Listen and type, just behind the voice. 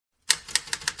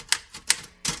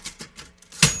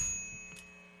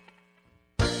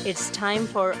It's time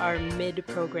for our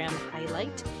mid-program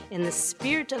highlight. In the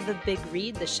spirit of the Big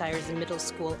Read, the Shire's middle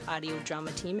school audio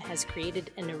drama team has created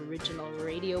an original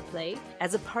radio play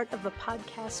as a part of a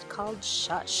podcast called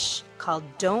Shush, called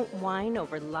Don't Whine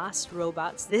Over Lost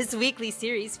Robots. This weekly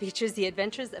series features the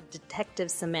adventures of Detective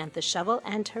Samantha Shovel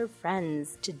and her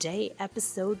friends. Today,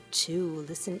 episode 2.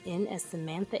 Listen in as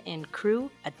Samantha and crew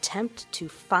attempt to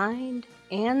find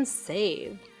and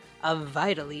save a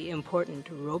vitally important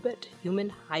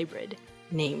robot-human hybrid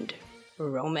named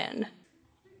Roman.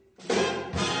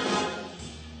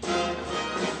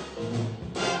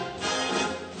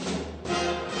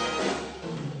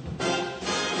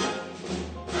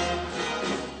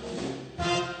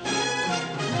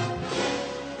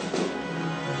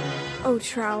 Oh,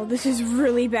 Trowel, this is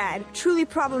really bad. Truly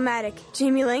problematic.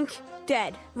 Jamie Link,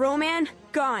 dead. Roman,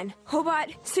 gone.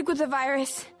 Hobot, sick with the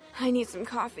virus. I need some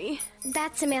coffee.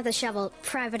 That's Samantha Shovel,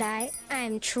 Private Eye.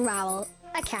 I'm Trowel,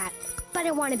 a cat, but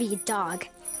I want to be a dog.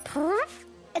 Perf?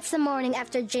 It's the morning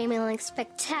after Jamie Link's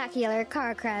spectacular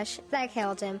car crash that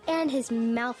killed him, and his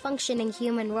malfunctioning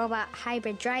human-robot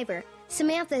hybrid driver.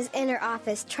 Samantha's in her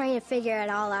office trying to figure it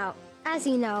all out. As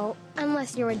you know,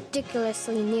 unless you're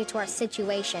ridiculously new to our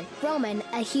situation, Roman,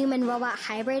 a human-robot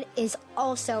hybrid, is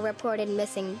also reported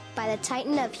missing by the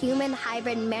titan of human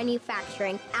hybrid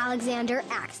manufacturing, Alexander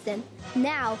Axton.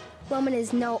 Now, Roman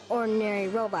is no ordinary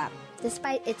robot.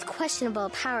 Despite its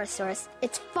questionable power source,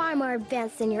 it's far more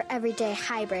advanced than your everyday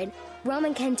hybrid.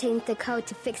 Roman contains the code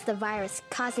to fix the virus,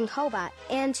 causing Hobot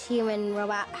and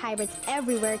human-robot hybrids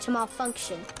everywhere to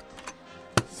malfunction.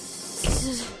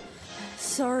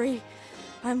 Sorry,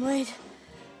 I'm late.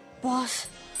 Boss.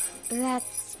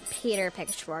 That's Peter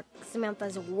Pitchfork,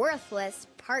 Samantha's worthless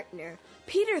partner.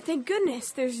 Peter, thank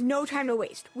goodness. There's no time to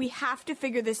waste. We have to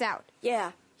figure this out.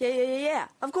 Yeah,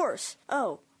 of course.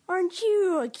 Oh, aren't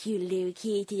you a cute little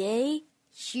kitty, eh?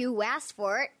 You asked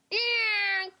for it.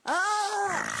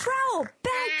 Trowel,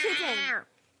 bad kitten!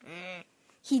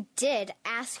 He did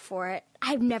ask for it.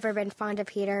 I've never been fond of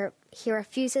Peter. He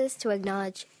refuses to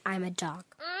acknowledge I'm a dog.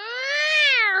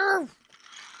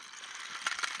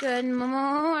 Good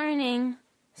morning.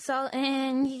 Salt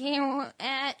and you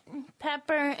add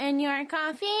pepper in your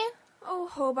coffee? Oh,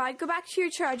 Hobot, go back to your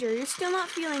charger. You're still not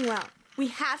feeling well. We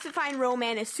have to find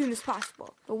Roman as soon as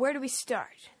possible. But where do we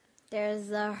start? There's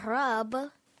the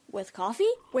rub. With coffee?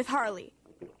 With Harley.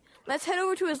 Let's head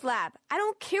over to his lab. I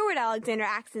don't care what Alexander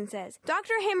Axton says.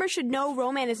 Dr. Hammer should know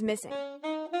Roman is missing.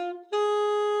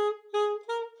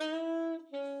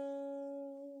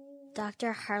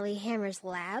 Dr. Harley Hammer's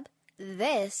lab?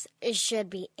 This should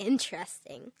be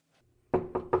interesting.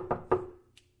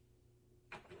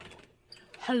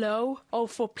 Hello? Oh,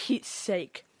 for Pete's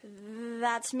sake.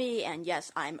 That's me, and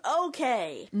yes, I'm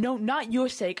okay. No, not your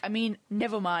sake. I mean,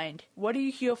 never mind. What are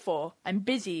you here for? I'm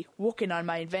busy working on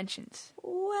my inventions.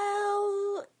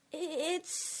 Well,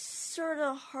 it's sort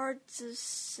of hard to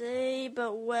say,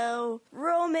 but well,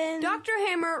 Roman... Dr.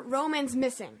 Hammer, Roman's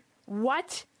missing.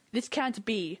 What? This can't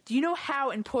be. Do you know how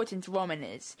important Roman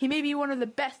is? He may be one of the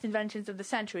best inventions of the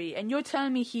century, and you're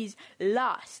telling me he's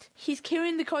lost. He's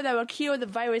carrying the code that will cure the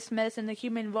virus, medicine, the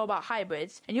human-robot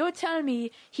hybrids, and you're telling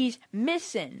me he's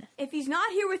missing. If he's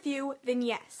not here with you, then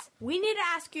yes. We need to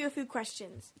ask you a few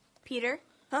questions. Peter?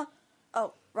 Huh?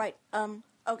 Oh, right.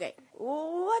 Okay.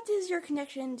 What is your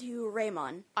connection to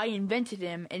Raymond? I invented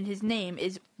him, and his name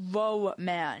is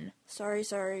Roman. Sorry.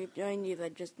 I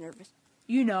need just nervous.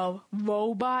 You know,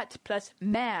 robot plus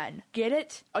man. Get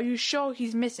it? Are you sure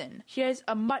he's missing? He has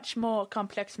a much more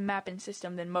complex mapping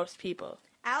system than most people.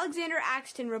 Alexander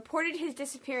Axton reported his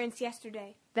disappearance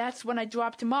yesterday. That's when I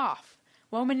dropped him off.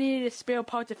 Roman needed a spare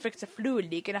part to fix a fluid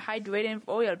leak in a hydrating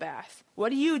oil bath.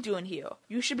 What are you doing here?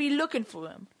 You should be looking for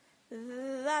him.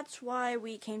 That's why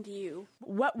we came to you.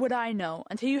 What would I know?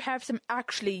 Until you have some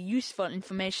actually useful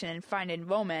information in finding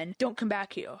Roman, don't come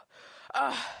back here.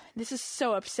 Ugh, this is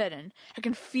so upsetting. I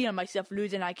can feel myself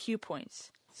losing IQ points.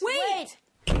 Wait!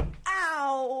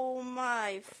 Ow,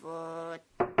 my foot.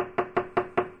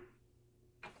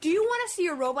 Do you want to see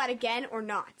your robot again or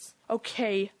not?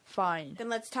 Okay, fine. Then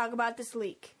let's talk about this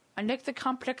leak. Unlike the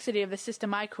complexity of the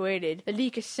system I created, the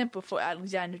leak is simple for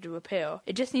Alexander to repair.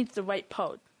 It just needs the right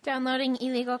part. Downloading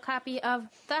illegal copy of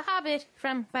The Hobbit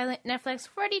from Violent Netflix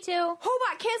 42.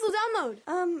 Hobot, cancel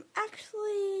download!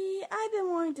 Actually, I've been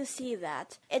wanting to see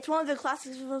that. It's one of the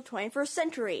classics of the 21st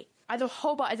century. Either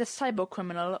Hobot is a cyber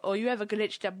criminal, or you have a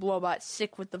glitched up robot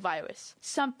sick with the virus.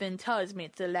 Something tells me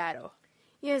it's the latter.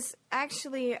 Yes,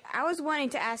 actually, I was wanting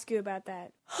to ask you about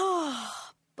that.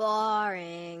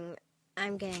 Boring.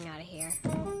 I'm getting out of here.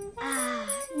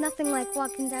 Nothing like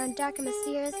walking down dark and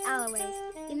mysterious alleyways.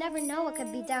 You never know what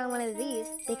could be down one of these.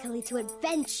 They could lead to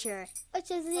adventure,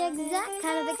 which is the exact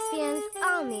kind of experience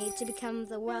I'll need to become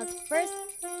the world's first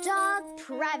dog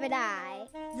private eye.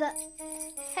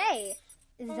 Hey,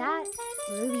 is that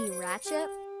Ruby Ratchet?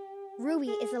 Ruby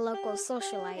is a local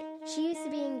socialite. She used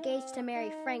to be engaged to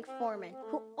marry Frank Foreman,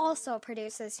 who also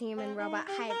produces human-robot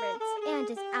hybrids and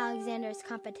is Alexander's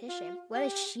competition. What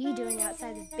is she doing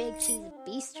outside the Big Cheese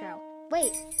Bistro?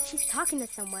 Wait, she's talking to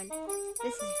someone.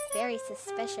 This is very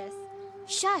suspicious.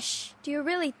 Shush! Do you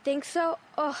really think so?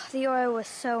 Oh, the oil was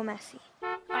so messy.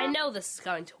 I know this is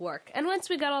going to work, and once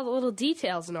we got all the little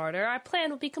details in order, our plan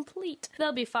will be complete.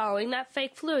 They'll be following that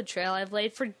fake fluid trail I've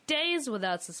laid for days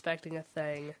without suspecting a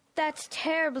thing. That's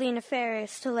terribly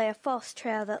nefarious to lay a false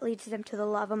trail that leads them to the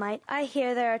lava mite. I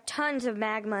hear there are tons of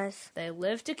magmas. They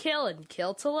live to kill and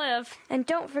kill to live. And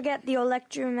don't forget the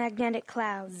electromagnetic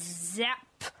clouds. Zap!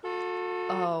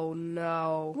 Oh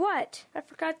no. What? I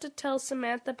forgot to tell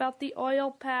Samantha about the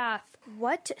oil path.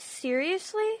 What?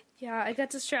 Seriously? Yeah, I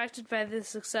got distracted by the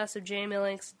success of Jamie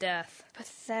Link's death.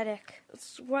 Pathetic.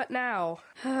 What now?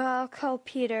 I'll call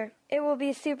Peter. It will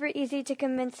be super easy to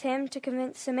convince him to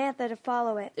convince Samantha to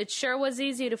follow it. It sure was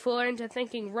easy to fool her into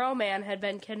thinking Roman had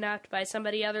been kidnapped by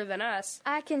somebody other than us.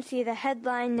 I can see the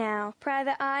headline now.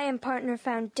 Private Eye and partner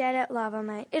found dead at Lava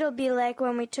Mite. It'll be like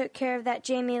when we took care of that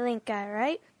Jamie Link guy,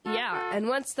 right? Yeah, and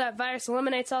once that virus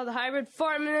eliminates all the hybrid,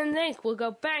 Foreman and Link will go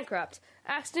bankrupt.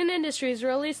 Axton Industries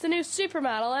release the new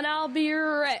supermodel, and I'll be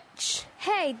rich.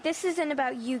 Hey, this isn't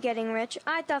about you getting rich.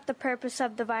 I thought the purpose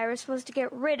of the virus was to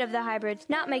get rid of the hybrids,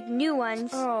 not make new ones.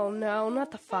 Oh, no,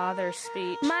 not the father's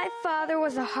speech. My father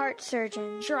was a heart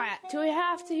surgeon. Drat, do we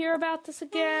have to hear about this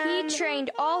again? He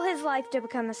trained all his life to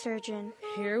become a surgeon.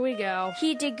 Here we go.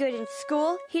 He did good in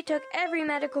school. He took every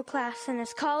medical class in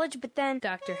his college, but then...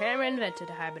 Dr. Hammer invented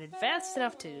a hybrid advanced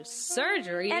enough to do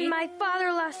surgery. And my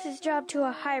father lost his job to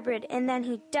a hybrid, and then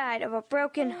he died of a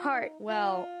broken heart.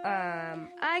 Well,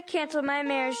 I canceled my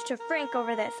marriage to Frank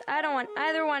over this. I don't want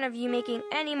either one of you making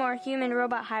any more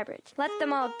human-robot hybrids. Let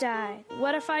them all die.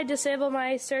 What if I disable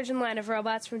my surgeon line of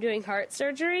robots from doing heart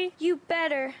surgery? You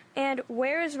better. And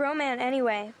where is Roman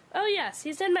anyway? Oh yes,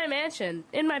 he's in my mansion.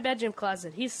 In my bedroom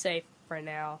closet. He's safe for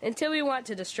now. Until we want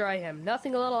to destroy him.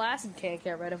 Nothing a little acid can't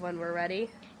get rid of when we're ready.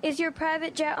 Is your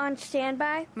private jet on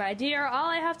standby? My dear, all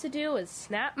I have to do is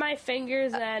snap my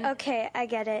fingers and... Okay, I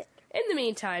get it. In the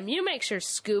meantime, you make sure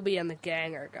Scooby and the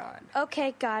gang are gone.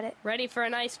 Okay, got it. Ready for a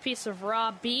nice piece of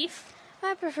raw beef?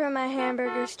 I prefer my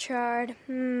hamburgers charred.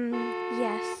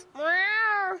 Yes.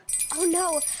 Oh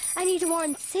no, I need to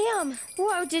warn Sam.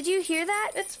 Whoa, did you hear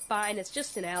that? It's fine, it's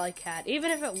just an alley cat.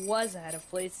 Even if it was a head of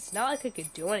police, it's not like it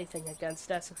could do anything against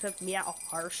us except meow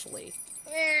harshly.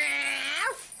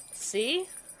 See?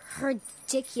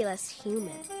 Ridiculous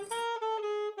human.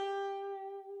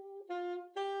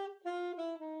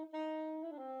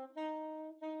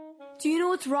 Do you know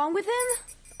what's wrong with him?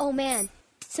 Oh man,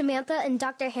 Samantha and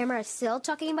Dr. Hammer are still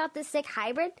talking about this sick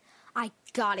hybrid? I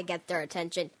gotta get their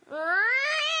attention. Oh,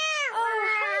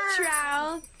 hi,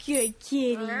 Trowel. Good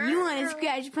kitty. You want to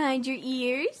scratch behind your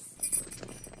ears?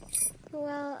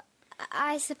 Well,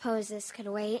 I suppose this could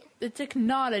wait. The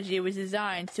technology was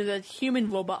designed so that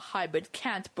human-robot hybrid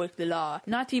can't break the law,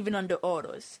 not even under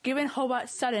orders. Given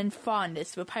Hobart's sudden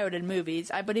fondness for pirated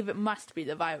movies, I believe it must be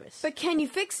the virus. But can you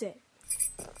fix it?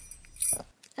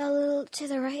 A little to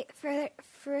the right,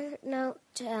 further, no,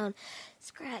 down.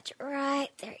 Scratch right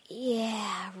there.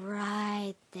 Yeah,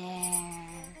 right there.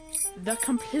 The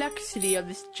complexity of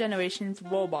this generation's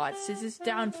robots is its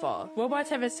downfall. Robots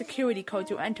have a security code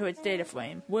to enter its data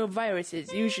frame, where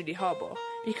viruses usually harbor.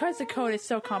 Because the code is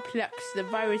so complex, the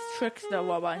virus tricks the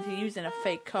robot into using a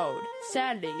fake code.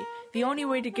 Sadly, the only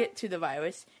way to get to the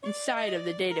virus inside of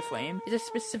the data frame is a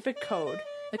specific code.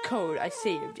 The code I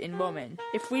saved in Roman.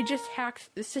 If we just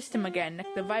hacked the system again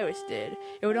like the virus did,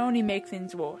 it would only make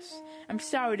things worse. I'm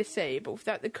sorry to say, but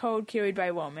without the code carried by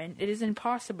Roman, it is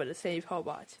impossible to save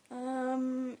Hobart.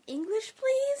 English,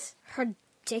 please?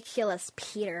 Ridiculous,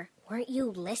 Peter. Weren't you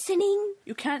listening?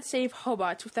 You can't save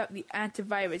Hobart without the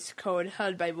antivirus code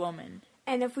held by Roman.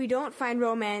 And if we don't find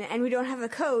Roman and we don't have the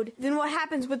code, then what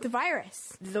happens with the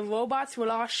virus? The robots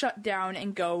will all shut down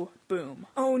and go boom.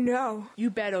 Oh no. You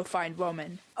better find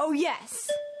Roman. Oh yes.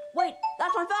 Wait,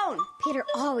 that's my phone. Peter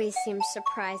always seems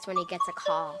surprised when he gets a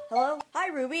call. Hello? Hi,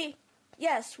 Ruby.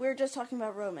 Yes, we were just talking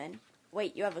about Roman.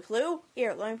 Wait, you have a clue?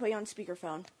 Here, let me put you on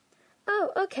speakerphone.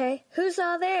 Oh, okay. Who's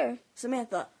all there?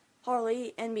 Samantha,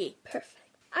 Harley, and me. Perfect.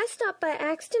 I stopped by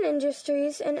Axton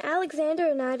Industries, and Alexander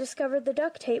and I discovered the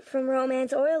duct tape from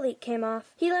Roman's oil leak came off.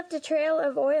 He left a trail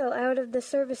of oil out of the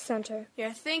service center.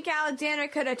 You think Alexander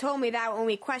could have told me that when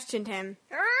we questioned him?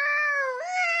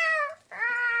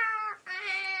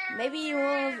 Maybe you would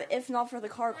have if not for the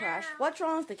car crash. What's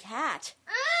wrong with the cat?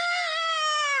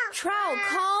 Trow,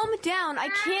 calm down. I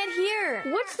can't hear.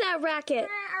 What's that racket?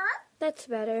 That's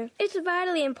better. It's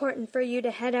vitally important for you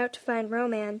to head out to find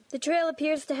Roman. The trail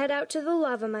appears to head out to the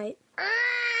Lavamite.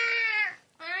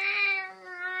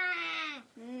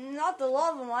 Not the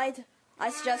Lavamite. I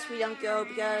suggest we don't go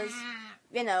because,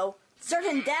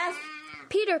 certain death.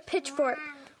 Peter Pitchfork,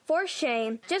 for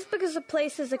shame. Just because a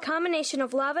place is a combination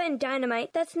of lava and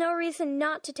dynamite, that's no reason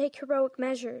not to take heroic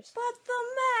measures. But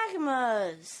the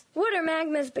magmas. What are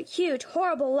magmas but huge,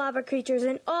 horrible lava creatures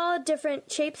in all different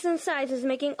shapes and sizes,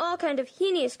 making all kind of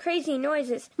hideous, crazy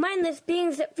noises. Mindless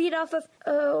beings that feed off of...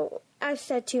 Oh, I've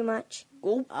said too much.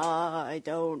 I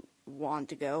don't want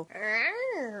to go.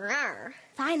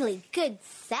 Finally, good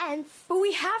sense. But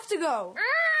we have to go.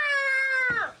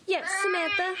 Yes,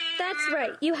 Samantha, that's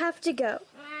right. You have to go.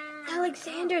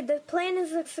 Alexander, the plan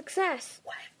is a success.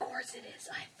 Why, of course it is.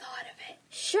 I thought of it.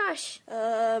 Shush.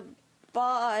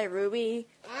 Bye, Ruby.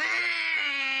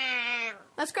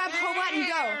 Let's grab Hobart and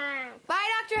go. Bye,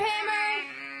 Dr. Hammer.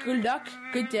 Good luck,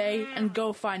 good day, and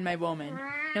go find my woman.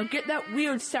 Now get that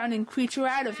weird-sounding creature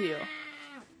out of here.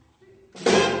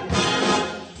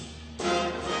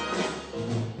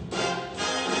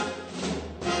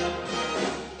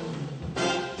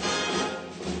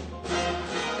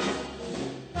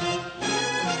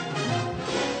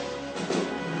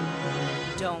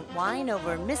 Don't Whine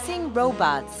Over Missing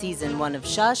Robots Season 1 of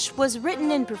Shush was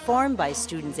written and performed by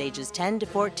students ages 10 to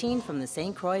 14 from the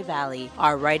St. Croix Valley.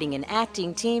 Our writing and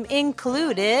acting team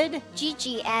included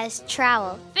Gigi as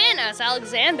Trowel. Finn as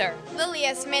Alexander. Lily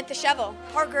as Samantha Shovel.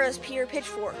 Parker as Peter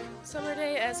Pitchfork.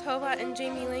 Summerday as Hova and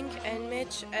Jamie Link, and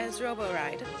Mitch as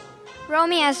Roboride.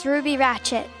 Romy as Ruby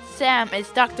Ratchet. Sam is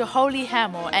Dr. Holy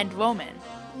Hamill and Roman.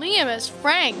 Liam as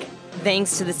Frank.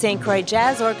 Thanks to the St. Croix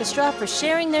Jazz Orchestra for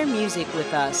sharing their music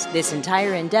with us. This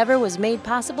entire endeavor was made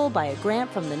possible by a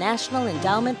grant from the National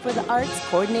Endowment for the Arts,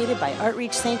 coordinated by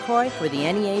Artreach St. Croix for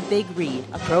the NEA Big Read,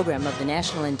 a program of the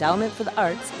National Endowment for the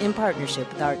Arts in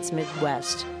partnership with Arts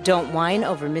Midwest. Don't Whine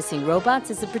Over Missing Robots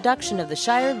is a production of the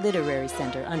Shire Literary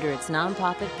Center under its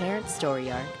nonprofit parent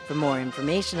Story Arc. For more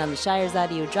information on the Shire's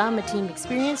audio drama team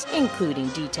experience, including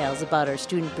details about our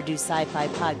student-produced sci-fi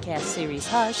podcast series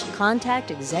Hush, contact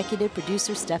executive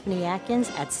producer Stephanie Atkins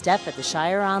at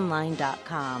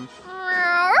steph@theshireonline.com.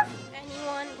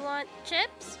 Anyone want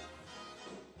chips?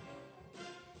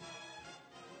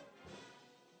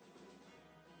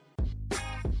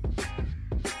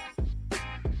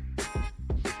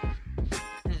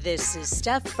 This is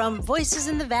Steph from Voices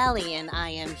in the Valley, and I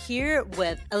am here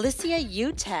with Alicia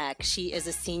Utek. She is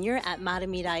a senior at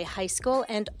Matamidi High School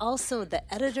and also the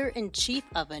editor-in-chief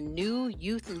of a new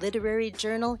youth literary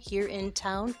journal here in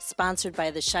town, sponsored by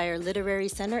the Shire Literary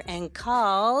Center and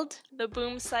called The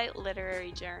Boom Site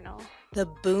Literary Journal. The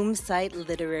Boom Site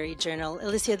Literary Journal.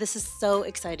 Alicia, this is so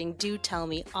exciting. Do tell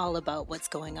me all about what's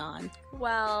going on.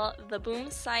 Well, the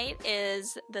Boom Site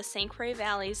is the St. Croix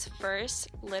Valley's first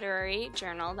literary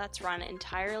journal that's run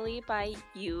entirely by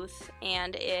youth,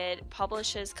 and it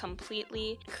publishes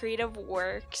completely creative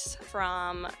works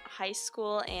from high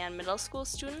school and middle school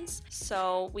students.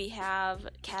 So we have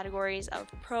categories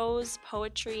of prose,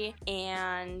 poetry,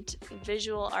 and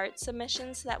visual art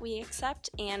submissions that we accept,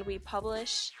 and we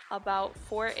publish about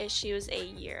 4 issues a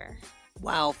year.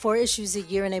 Wow, 4 issues a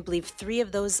year, and I believe 3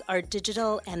 of those are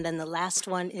digital, and then the last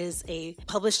one is a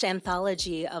published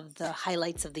anthology of the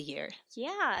highlights of the year.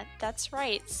 Yeah, that's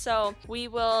right. So we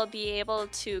will be able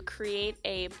to create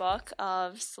a book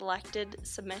of selected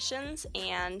submissions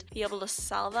and be able to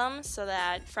sell them so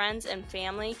that friends and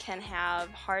family can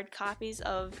have hard copies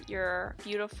of your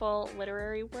beautiful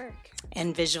literary work.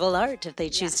 And visual art, if they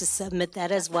choose to submit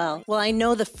that as well. Well, I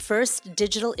know the first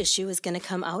digital issue is going to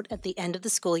come out at the end of the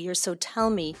school year, so tell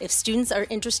me, if students are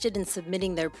interested in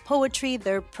submitting their poetry,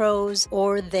 their prose,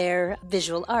 or their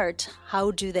visual art,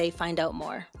 how do they find out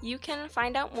more? You can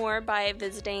find out more by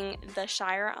visiting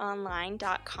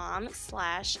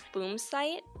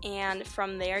theshireonline.com/boomsite, and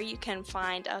from there you can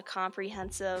find a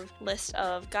comprehensive list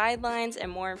of guidelines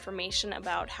and more information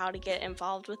about how to get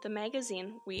involved with the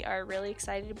magazine. We are really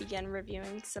excited to begin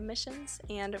reviewing submissions,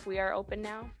 and we are open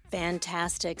now.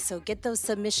 Fantastic. So get those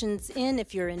submissions in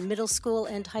if you're in middle school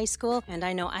and high school, and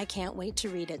I know I can't wait to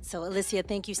read it. So Alicia,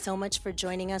 thank you so much for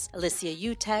joining us. Alicia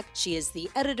Utek, she is the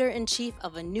editor-in-chief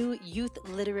of a new youth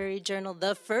literary journal,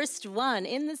 the first one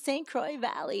in the St. Croix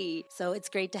Valley. So it's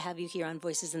great to have you here on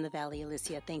Voices in the Valley,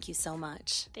 Alicia. Thank you so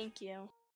much. Thank you.